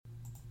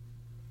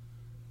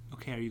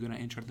Okay, are you going to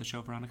intro the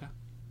show, Veronica?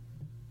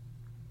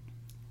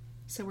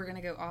 So we're going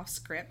to go off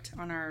script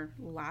on our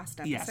last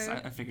episode? Yes,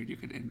 I figured you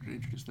could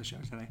introduce the show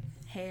today.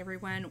 Hey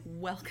everyone,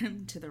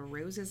 welcome to the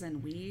Roses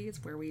and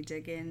Weeds, where we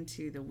dig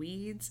into the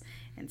weeds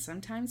and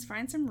sometimes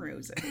find some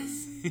roses.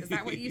 Is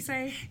that what you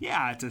say?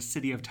 Yeah, it's a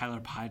City of Tyler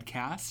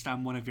podcast.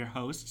 I'm one of your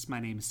hosts. My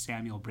name is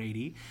Samuel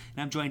Brady,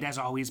 and I'm joined as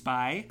always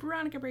by...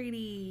 Veronica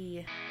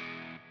Brady.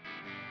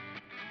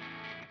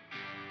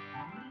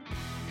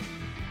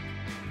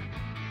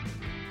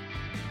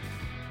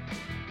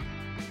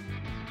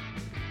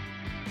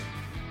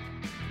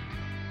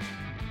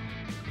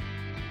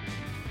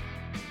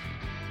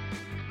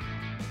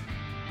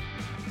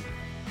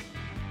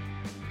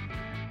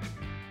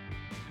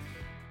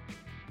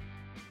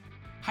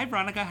 Hi,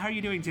 Veronica. How are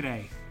you doing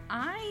today?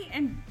 I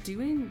am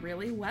doing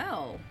really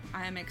well.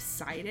 I'm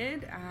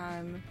excited.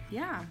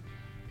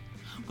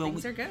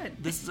 Things are good.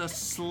 This is a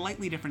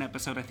slightly different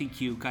episode. I think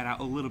you got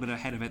out a little bit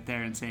ahead of it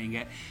there in saying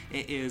it.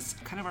 It is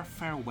kind of our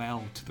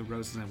farewell to the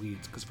Roses and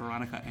Weeds, because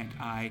Veronica and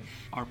I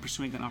are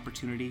pursuing an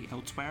opportunity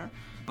elsewhere,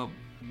 but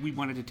we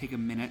wanted to take a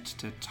minute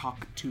to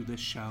talk to the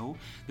show.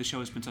 The show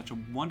has been such a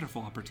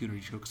wonderful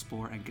opportunity to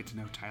explore and get to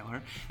know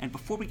Tyler. And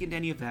before we get into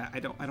any of that, I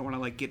don't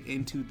want to get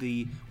into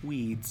the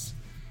weeds.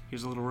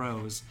 Here's a little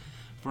rose.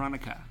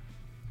 Veronica,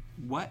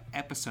 what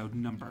episode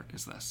number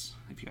is this,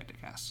 if you had to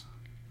guess?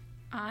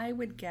 I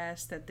would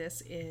guess that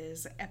this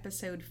is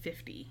episode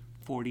 50.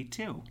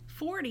 42.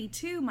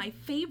 42, my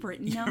favorite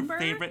number. Your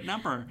favorite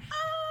number.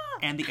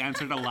 And the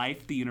answer to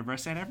life, the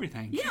universe, and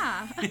everything.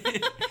 Yeah.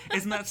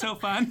 Isn't that so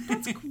fun?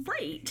 That's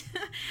great.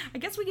 I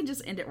guess we can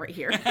just end it right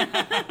here.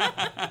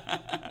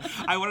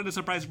 I wanted to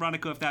surprise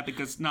Veronica with that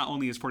because not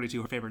only is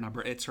 42 her favorite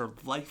number, it's her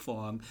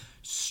lifelong,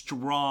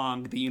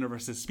 strong, the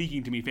universe is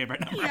speaking to me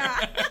favorite number.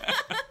 Yeah.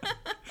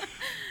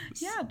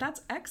 Yeah,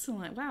 that's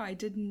excellent. Wow, I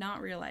did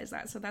not realize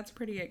that. So that's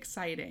pretty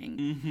exciting.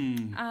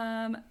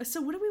 Mm-hmm.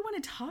 So what do we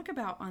want to talk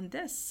about on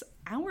this,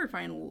 our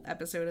final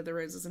episode of the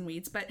Roses and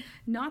Weeds, but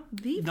not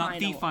the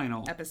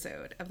final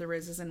episode of the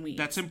Roses and Weeds?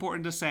 That's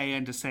important to say,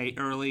 and to say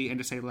early and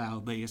to say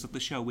loudly, is that the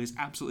show is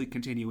absolutely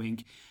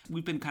continuing.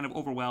 We've been kind of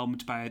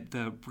overwhelmed by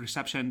the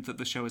reception that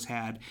the show has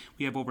had.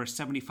 We have over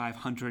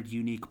 7,500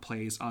 unique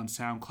plays on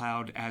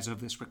SoundCloud as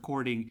of this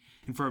recording.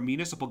 And for a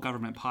municipal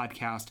government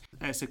podcast,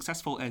 as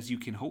successful as you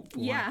can hope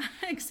for. Yeah,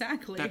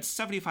 exactly. That's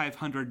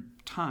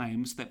 7,500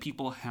 times that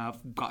people have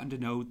gotten to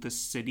know the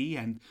city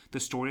and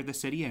the story of the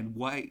city and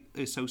what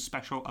is so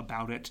special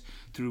about it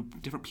through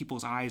different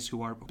people's eyes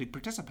who are big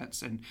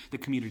participants in the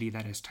community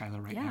that is Tyler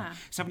right now.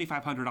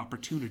 7,500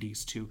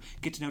 opportunities to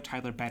get to know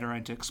Tyler better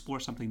and to explore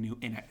something new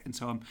in it. And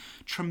so I'm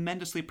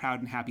tremendously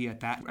proud and happy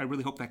at that. I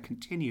really hope that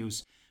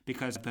continues,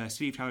 because the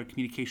City of Tyler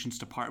Communications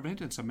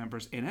Department and some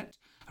members in it,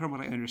 from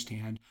what I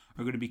understand,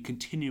 are going to be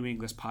continuing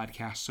this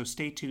podcast. So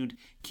stay tuned.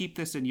 Keep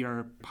this in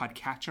your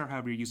podcatcher,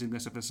 however you're using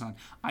this. If this is on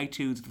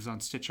iTunes, if this is on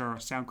Stitcher or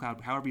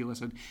SoundCloud, however you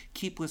listen,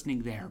 keep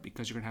listening there,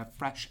 because you're going to have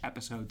fresh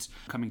episodes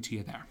coming to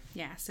you there.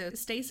 Yeah, so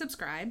stay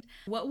subscribed.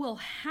 What will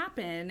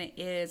happen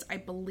is, I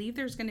believe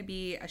there's going to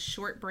be a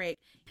short break.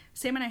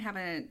 Sam and I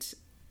haven't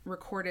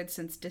recorded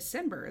since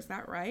December, is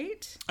that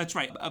right? That's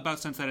right. About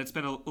since then, it's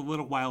been a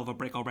little while of a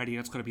break already.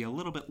 It's going to be a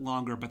little bit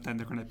longer, but then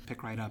they're going to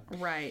pick right up.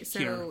 Right. So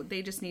here.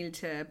 They just needed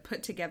to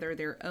put together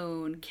their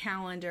own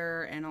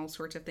calendar and all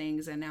sorts of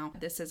things, and now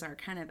this is our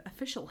kind of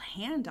official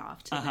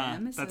handoff to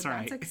them. So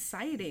that's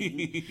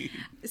exciting.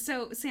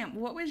 So Sam,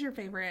 what was your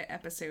favorite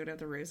episode of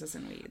the Roses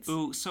and Weeds?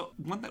 Ooh, so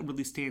one that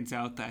really stands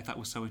out that I thought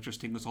was so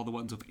interesting was all the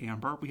ones with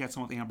Amber. We had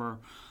some with Amber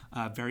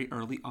very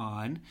early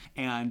on,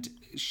 and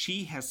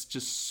she has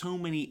just so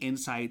many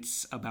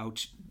insights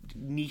about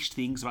niche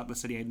things about the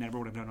city I never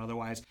would have known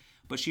otherwise.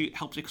 But she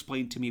helped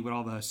explain to me what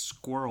all the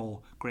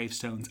squirrel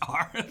gravestones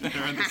are that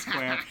are in the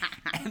square,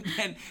 and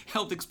then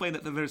helped explain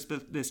that there's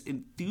this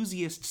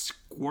enthusiast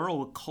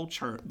squirrel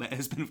culture that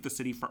has been with the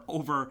city for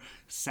over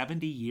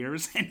 70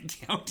 years and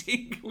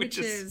counting, which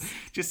is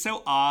just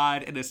so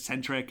odd and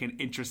eccentric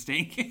and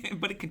interesting.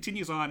 But it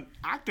continues on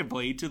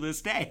actively to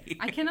this day.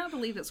 I cannot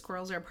believe that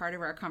squirrels are a part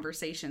of our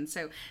conversation.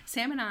 So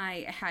Sam and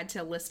I had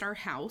to list our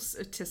house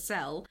to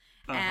sell.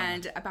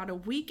 And about a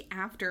week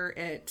after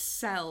it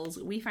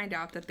sells, we find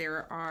out that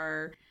there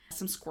are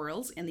some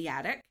squirrels in the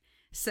attic.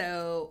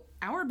 So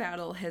our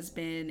battle has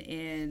been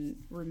in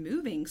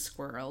removing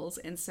squirrels.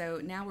 And so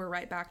now we're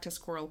right back to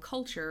squirrel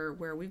culture,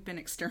 where we've been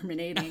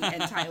exterminating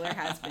and Tyler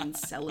has been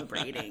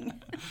celebrating.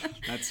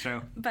 That's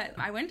true. But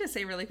I wanted to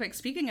say really quick,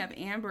 speaking of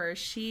Amber,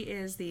 she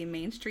is the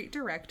Main Street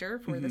Director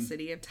for the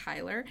city of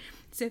Tyler.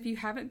 So if you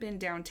haven't been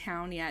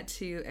downtown yet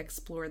to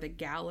explore the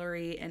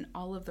gallery and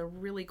all of the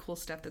really cool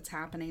stuff that's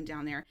happening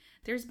down there,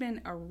 there's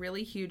been a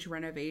really huge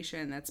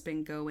renovation that's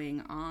been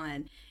going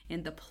on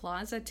in the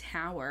Plaza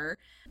Tower,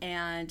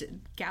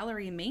 and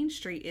Gallery Main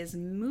Street is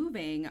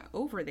moving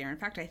over there. In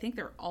fact, I think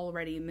they're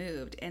already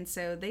moved. And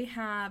so they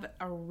have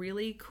a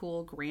really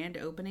cool grand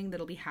opening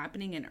that'll be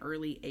happening in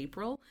early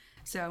April.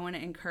 So I want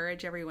to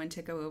encourage everyone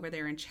to go over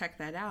there and check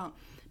that out,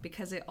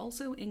 because it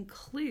also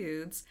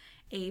includes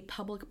a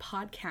public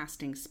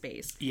podcasting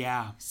space.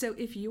 Yeah. So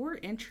if you're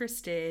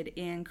interested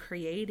in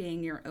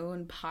creating your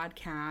own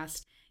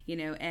podcast,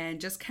 and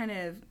just kind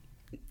of,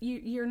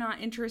 you're not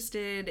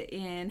interested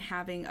in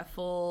having a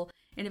full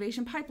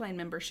Innovation Pipeline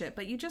membership,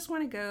 but you just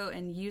want to go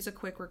and use a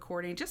quick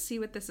recording, just see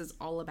what this is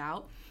all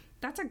about,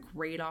 that's a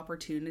great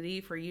opportunity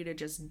for you to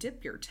just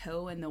dip your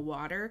toe in the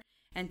water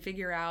and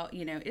figure out,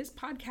 is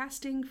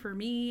podcasting for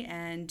me?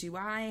 And do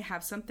I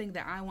have something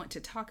that I want to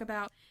talk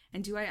about?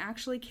 And do I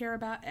actually care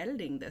about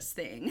editing this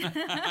thing?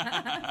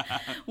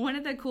 One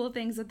of the cool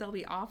things that they'll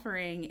be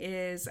offering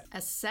is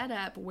a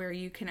setup where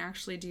you can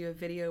actually do a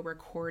video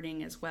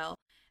recording as well.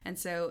 And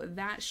so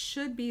that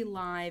should be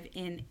live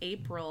in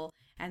April.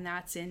 And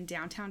that's in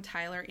downtown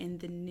Tyler in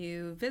the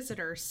new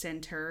visitor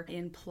center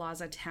in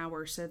Plaza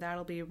Tower. So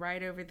that'll be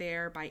right over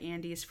there by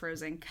Andy's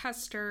Frozen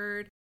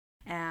Custard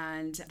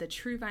and the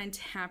True Vine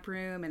Tap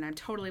Room. And I'm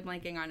totally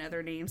blanking on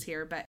other names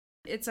here, but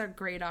it's a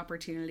great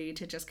opportunity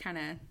to just kind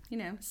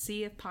of,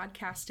 see if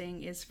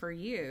podcasting is for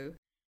you.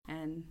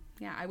 And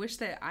yeah, I wish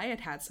that I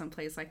had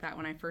someplace like that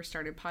when I first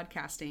started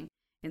podcasting,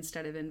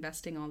 instead of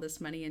investing all this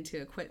money into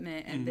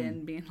equipment and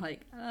then being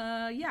like,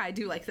 yeah, I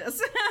do like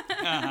this.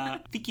 I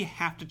think you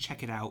have to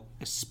check it out,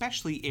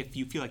 especially if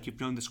you feel like you've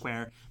known the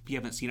square, but you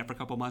haven't seen it for a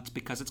couple months,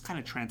 because it's kind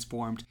of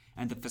transformed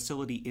and the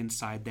facility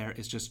inside there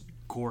is just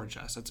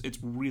gorgeous. It's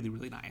really,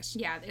 really nice.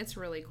 Yeah, it's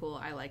really cool.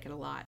 I like it a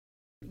lot.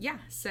 Yeah,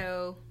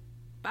 so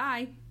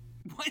bye.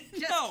 What?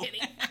 Just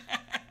kidding.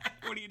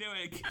 What are you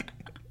doing?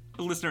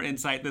 Listener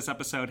insight, this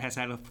episode has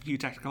had a few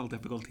technical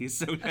difficulties,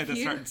 so we had to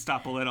start and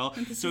stop a little.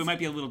 So we might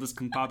be a little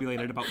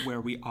discombobulated about where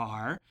we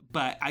are,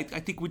 but I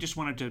think we just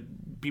wanted to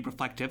be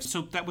reflective.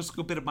 So that was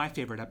a bit of my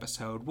favorite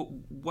episode.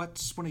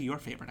 What's one of your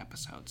favorite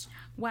episodes?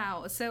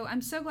 Wow, so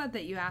I'm so glad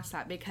that you asked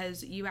that,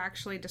 because you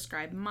actually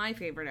described my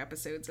favorite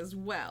episodes as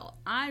well.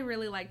 I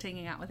really liked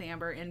hanging out with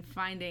Amber and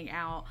finding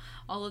out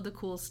all of the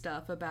cool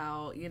stuff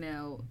about,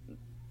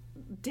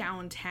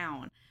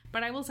 downtown.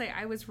 But I will say,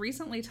 I was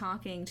recently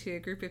talking to a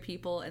group of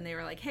people and they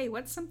were like, hey,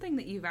 what's something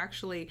that you've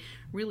actually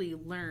really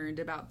learned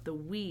about the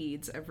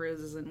weeds of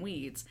Roses and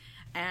Weeds?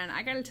 And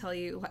I gotta tell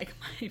you, like,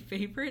 my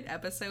favorite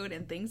episode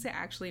and things that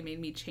actually made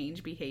me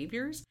change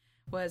behaviors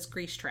was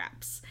grease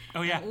traps.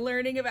 Oh, yeah. And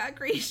learning about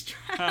grease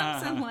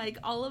traps and like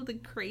all of the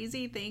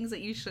crazy things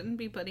that you shouldn't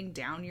be putting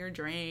down your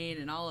drain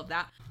and all of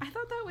that. I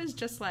thought that was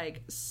just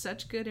like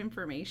such good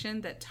information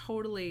that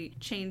totally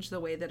changed the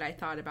way that I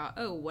thought about,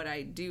 what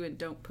I do and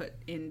don't put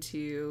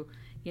into,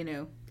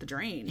 the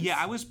drains. Yeah,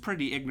 I was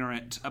pretty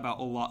ignorant about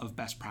a lot of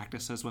best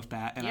practices with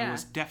that, and I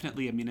was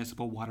definitely a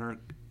municipal water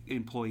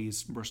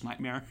employee's worst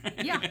nightmare.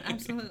 Yeah,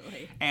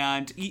 absolutely.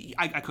 And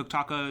I cook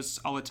tacos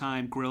all the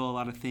time, grill a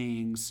lot of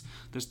things.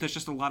 There's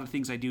just a lot of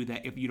things I do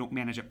that, if you don't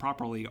manage it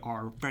properly,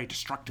 are very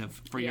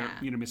destructive for your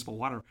municipal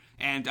water.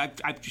 And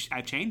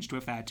I've changed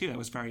with that too. That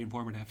was very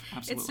informative.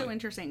 Absolutely. It's so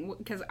interesting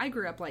because I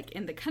grew up like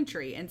in the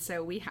country, and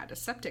so we had a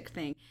septic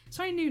thing.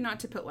 So I knew not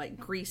to put like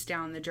grease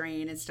down the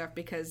drain and stuff,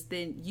 because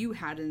then you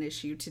had an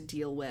issue to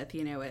deal with,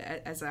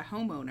 as a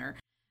homeowner.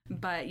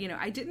 But,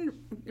 I didn't,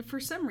 for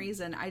some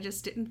reason, I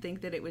just didn't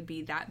think that it would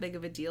be that big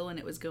of a deal, and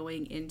it was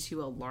going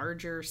into a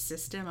larger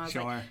system. I was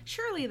like,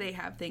 surely they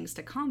have things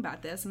to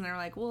combat this. And they're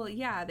like, well,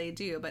 yeah, they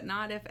do, but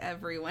not if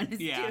everyone is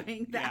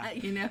doing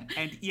that,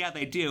 And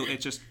they do.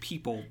 It's just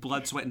people,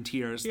 blood, sweat, and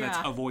tears that's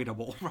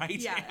avoidable, right?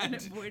 Yeah, and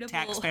avoidable.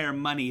 Taxpayer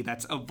money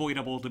that's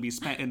avoidable to be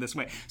spent in this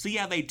way. So,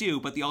 yeah, they do,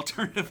 but the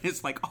alternative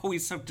is like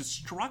always so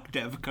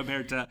destructive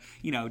compared to,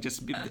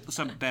 just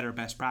some better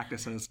best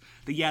practices.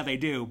 They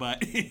do, but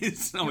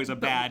it's always a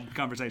bad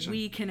conversation.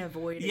 We can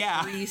avoid a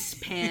grease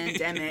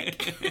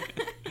pandemic.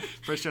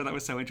 For sure, that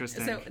was so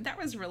interesting. So that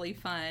was really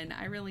fun.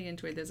 I really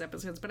enjoyed those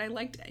episodes, but I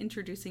liked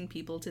introducing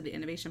people to the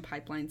Innovation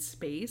Pipeline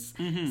space.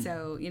 Mm-hmm.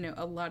 So,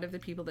 a lot of the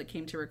people that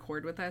came to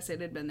record with us,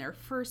 it had been their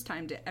first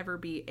time to ever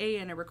be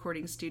in a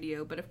recording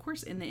studio, but of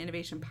course in the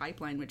Innovation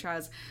Pipeline, which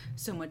has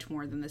so much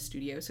more than the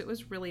studio. So it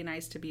was really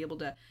nice to be able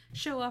to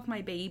show off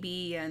my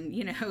baby and,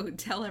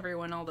 tell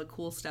everyone all the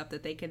cool stuff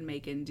that they can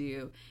make and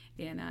do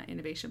in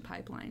Innovation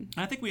Pipeline.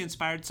 I think we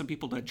inspired some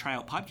people to try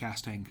out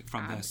podcasting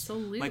from this.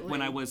 Absolutely. Like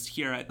when I was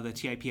here at the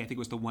TIP, I think it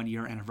was the 1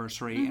 year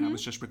anniversary, and I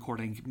was just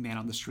recording Man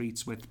on the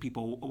Streets with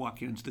people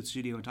walking into the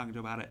studio and talking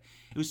about it.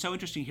 It was so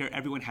interesting to hear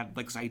everyone had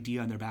like this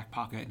idea in their back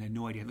pocket and had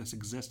no idea this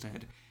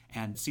existed,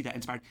 and see that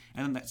inspired.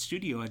 And then that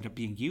studio ended up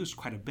being used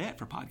quite a bit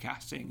for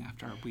podcasting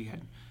after we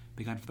had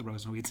begun for the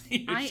Rose and Weeds.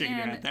 I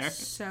am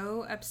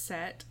so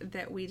upset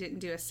that we didn't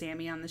do a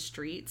Sammy on the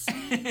Streets,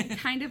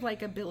 kind of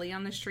like a Billy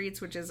on the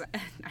Streets, which is,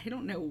 I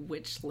don't know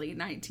which late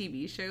night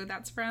TV show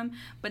that's from,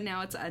 but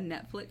now it's a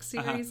Netflix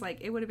series.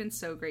 Like, it would have been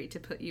so great to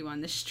put you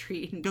on the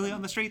street. And Billy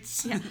on the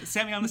Streets? Yeah.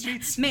 Sammy on the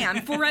Streets?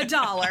 Man, for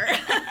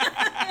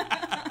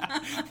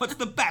 $1. What's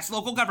the best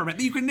local government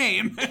that you can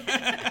name?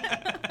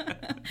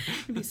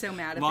 I'd be so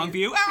mad if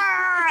Longview.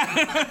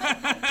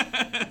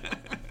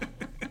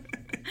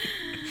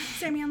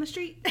 Sammy on the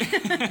street.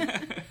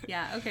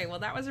 Yeah, okay, well,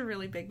 that was a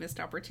really big missed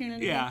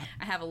opportunity. Yeah.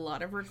 I have a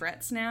lot of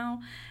regrets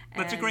now.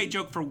 That's a great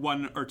joke for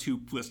 1 or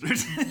 2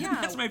 listeners. Yeah.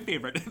 That's my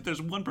favorite.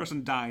 There's one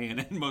person dying,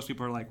 and most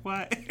people are like,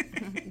 what?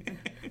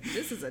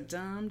 This is a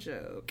dumb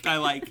joke. I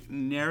like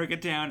narrowing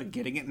it down and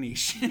getting it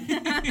niche.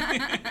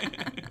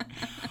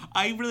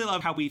 I really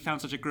love how we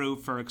found such a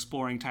groove for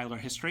exploring Tyler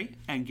history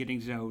and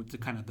getting to know the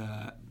kind of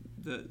the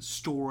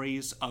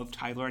stories of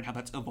Tyler and how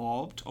that's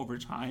evolved over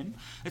time.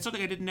 It's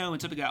something I didn't know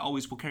and something I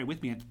always will carry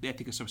with me. I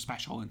think is so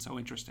special and so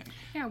interesting.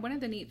 Yeah, one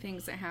of the neat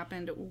things that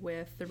happened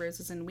with the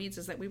Roses and Weeds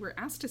is that we were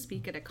asked to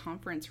speak at a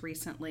conference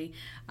recently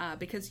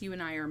because you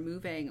and I are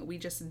moving. We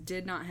just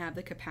did not have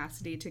the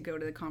capacity to go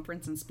to the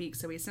conference and speak,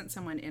 so we sent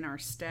someone in our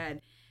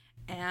stead.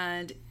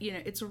 And, you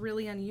know, it's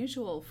really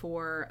unusual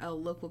for a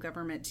local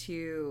government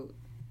to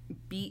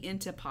be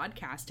into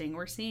podcasting.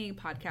 We're seeing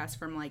podcasts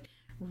from like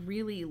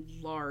really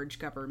large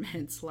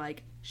governments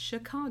like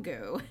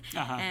Chicago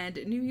and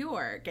New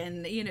York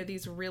and, you know,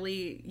 these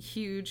really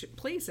huge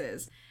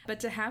places.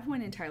 But to have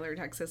one in Tyler,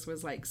 Texas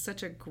was like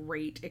such a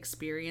great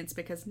experience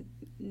because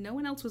no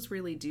one else was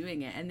really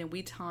doing it. And then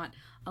we taught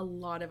a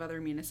lot of other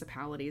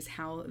municipalities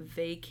how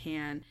they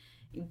can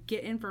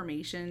get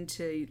information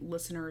to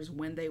listeners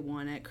when they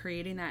want it,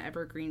 creating that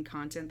evergreen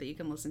content that you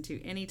can listen to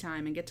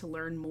anytime and get to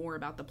learn more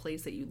about the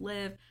place that you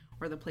live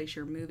or the place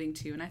you're moving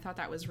to. And I thought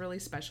that was really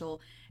special,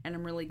 and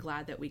I'm really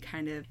glad that we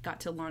kind of got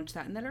to launch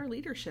that and that our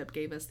leadership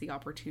gave us the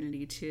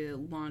opportunity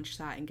to launch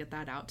that and get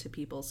that out to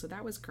people. So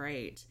that was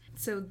great.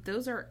 So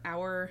those are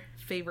our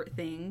favorite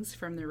things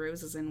from the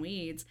Roses and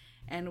Weeds,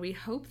 and we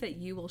hope that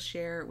you will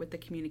share with the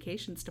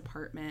communications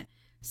department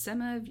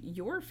some of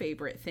your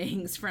favorite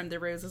things from the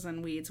Roses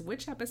and Weeds.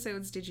 Which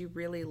episodes did you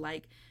really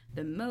like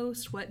the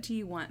most? What do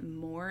you want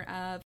more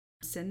of?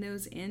 Send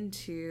those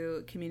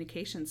into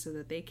communications so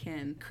that they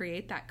can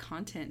create that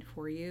content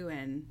for you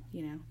and,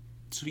 you know,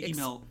 So to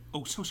email...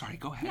 Oh, so sorry.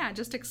 Go ahead. Yeah,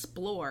 just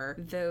explore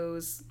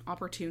those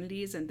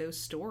opportunities and those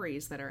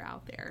stories that are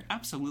out there.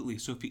 Absolutely.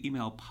 So if you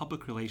email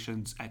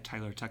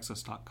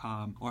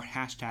publicrelations@tylertexas.com or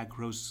hashtag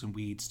Roses and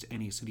Weeds to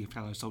any City of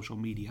Tyler social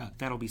media,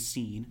 that'll be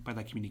seen by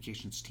that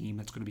communications team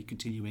that's going to be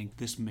continuing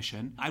this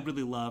mission. I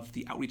really love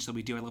the outreach that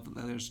we do. I love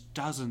that there's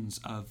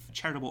dozens of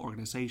charitable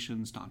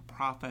organizations,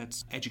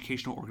 nonprofits,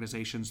 educational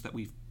organizations that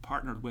we've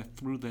partnered with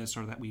through this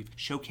or that we've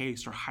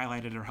showcased or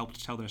highlighted or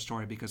helped tell their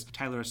story, because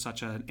Tyler is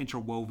such an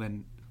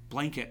interwoven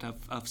blanket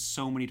of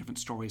so many different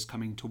stories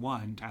coming to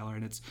one, Tyler,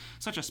 and it's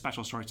such a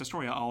special story. It's a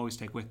story I'll always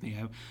take with me.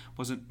 I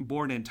wasn't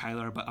born in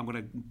Tyler, but I'm going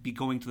to be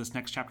going to this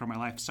next chapter of my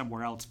life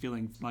somewhere else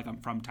feeling like I'm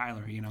from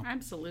Tyler, you know?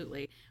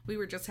 Absolutely. We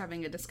were just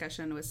having a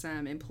discussion with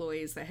some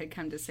employees that had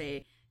come to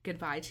say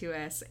goodbye to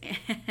us,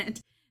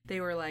 and they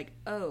were like,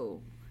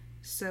 oh,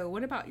 so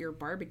what about your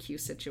barbecue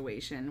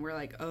situation? We're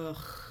like, ugh,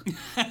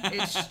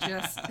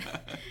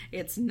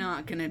 it's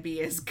not going to be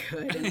as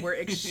good. And we're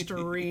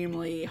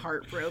extremely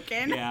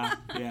heartbroken. Yeah.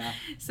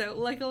 So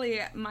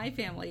luckily, my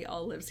family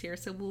all lives here.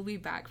 So we'll be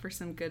back for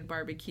some good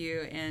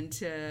barbecue and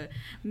to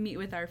meet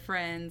with our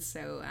friends.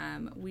 So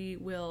we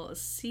will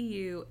see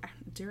you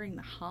during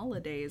the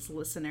holidays,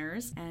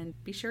 listeners. And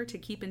be sure to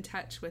keep in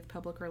touch with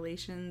public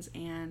relations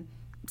and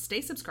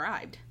stay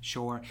subscribed.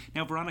 Sure.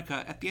 Now,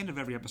 Veronica, at the end of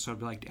every episode,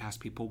 we like to ask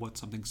people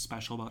what's something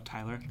special about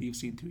Tyler that you've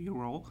seen through your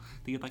role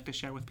that you'd like to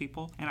share with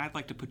people. And I'd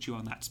like to put you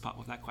on that spot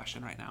with that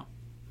question right now.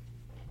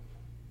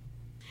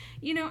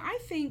 You know, I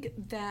think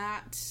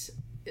that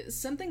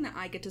something that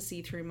I get to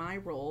see through my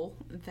role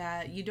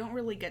that you don't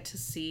really get to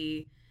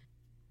see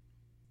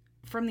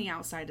from the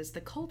outside is the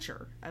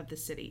culture of the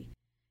city.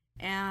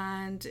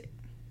 And,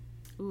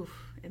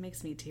 oof, it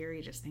makes me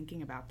teary just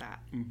thinking about that.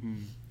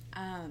 Mm-hmm.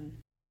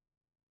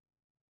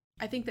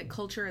 I think that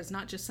culture is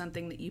not just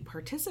something that you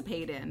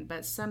participate in,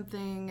 but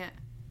something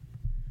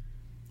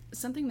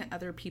that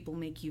other people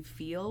make you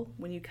feel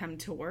when you come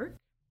to work.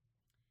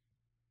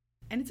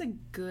 And it's a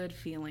good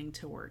feeling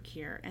to work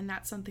here. And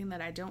that's something that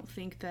I don't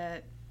think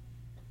that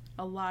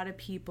a lot of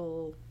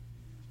people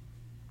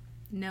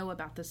know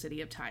about the city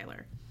of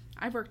Tyler.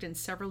 I've worked in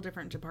several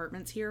different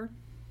departments here,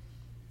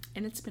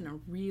 and it's been a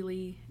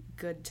really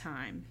good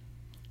time.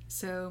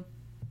 So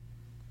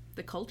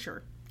the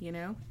culture, you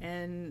know,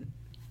 and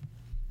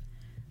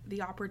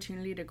the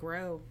opportunity to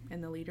grow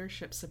and the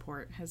leadership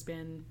support has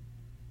been,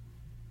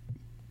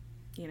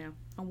 you know,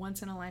 a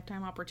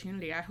once-in-a-lifetime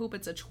opportunity. I hope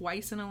it's a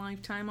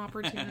twice-in-a-lifetime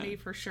opportunity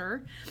for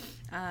sure.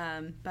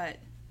 But,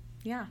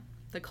 yeah,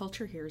 the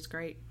culture here is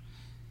great.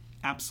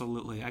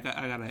 Absolutely. I got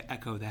to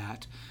echo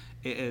that.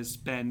 It has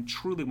been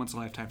truly once in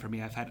a lifetime for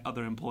me. I've had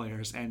other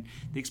employers, and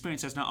the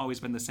experience has not always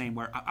been the same,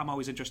 where I'm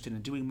always interested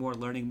in doing more,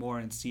 learning more,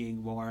 and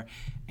seeing more.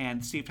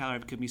 And Steve Tyler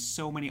have given me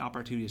so many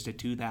opportunities to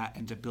do that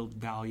and to build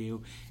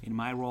value in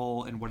my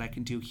role and what I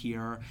can do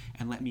here,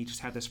 and let me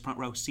just have this front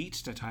row seat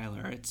to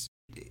Tyler.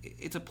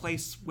 It's a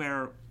place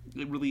where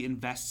it really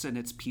invests in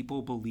its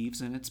people,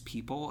 believes in its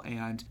people,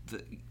 and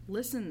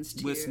listens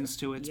to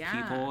its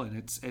people, and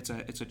it's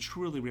a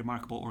truly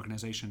remarkable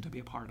organization to be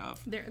a part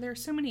of. There are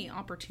so many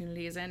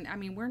opportunities, and I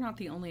mean, we're not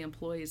the only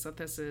employees that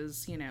this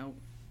is, you know,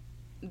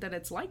 that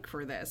it's like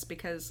for this,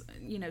 because,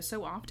 you know,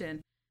 so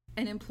often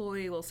an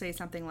employee will say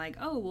something like,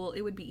 oh, well,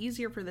 it would be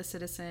easier for the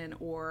citizen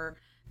or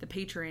the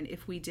patron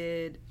if we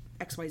did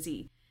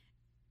XYZ.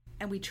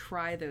 And we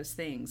try those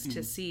things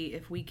to see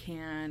if we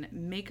can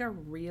make a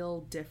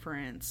real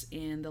difference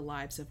in the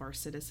lives of our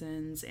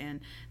citizens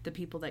and the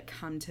people that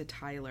come to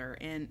Tyler.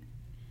 And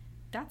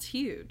that's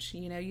huge.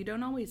 You know, you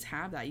don't always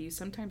have that. You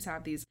sometimes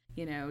have these,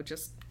 you know,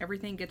 just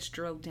everything gets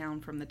drilled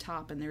down from the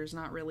top and there's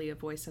not really a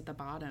voice at the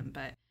bottom.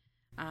 But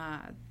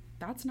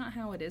that's not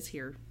how it is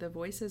here. The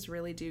voices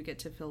really do get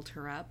to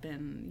filter up,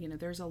 and, you know,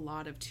 there's a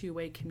lot of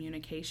two-way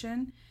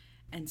communication.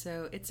 And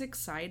so it's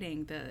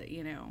exciting that,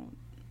 you know,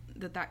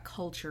 that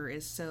culture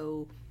is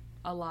so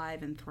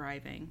alive and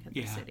thriving at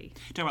the city.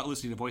 Talk about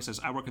listening to voices.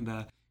 I work in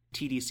the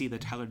TDC, the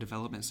Tyler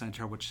Development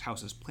Center, which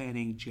houses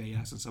planning,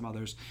 GIS, and some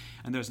others.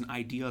 And there's an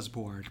ideas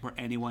board where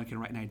anyone can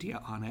write an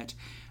idea on it.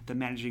 The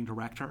managing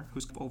director,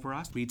 who's over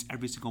us, reads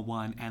every single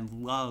one and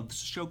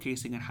loves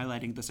showcasing and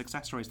highlighting the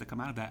success stories that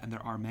come out of that, and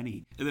there are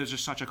many. There's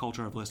just such a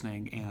culture of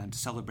listening and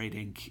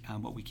celebrating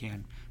what we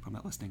can from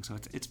that listening. So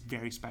it's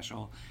very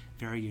special,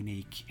 very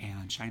unique,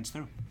 and shines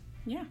through.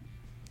 Yeah.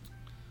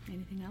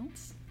 Anything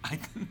else?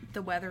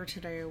 The weather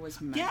today was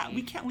muggy. Yeah,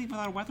 we can't leave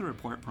without a weather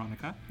report,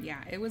 Veronica. Yeah,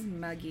 it was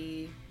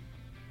muggy,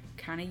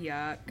 kind of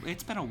yuck.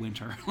 It's been a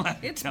winter.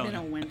 It's been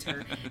a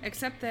winter.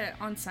 Except that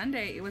on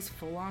Sunday, it was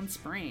full-on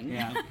spring.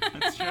 Yeah,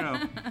 that's true.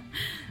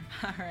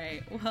 All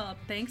right. Well,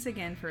 thanks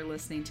again for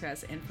listening to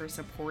us and for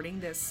supporting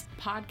this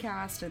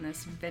podcast and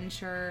this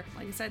venture.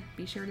 Like I said,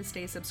 be sure to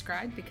stay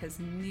subscribed, because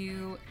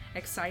new,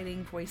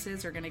 exciting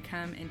voices are going to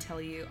come and tell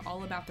you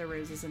all about the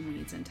roses and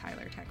weeds in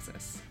Tyler,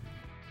 Texas.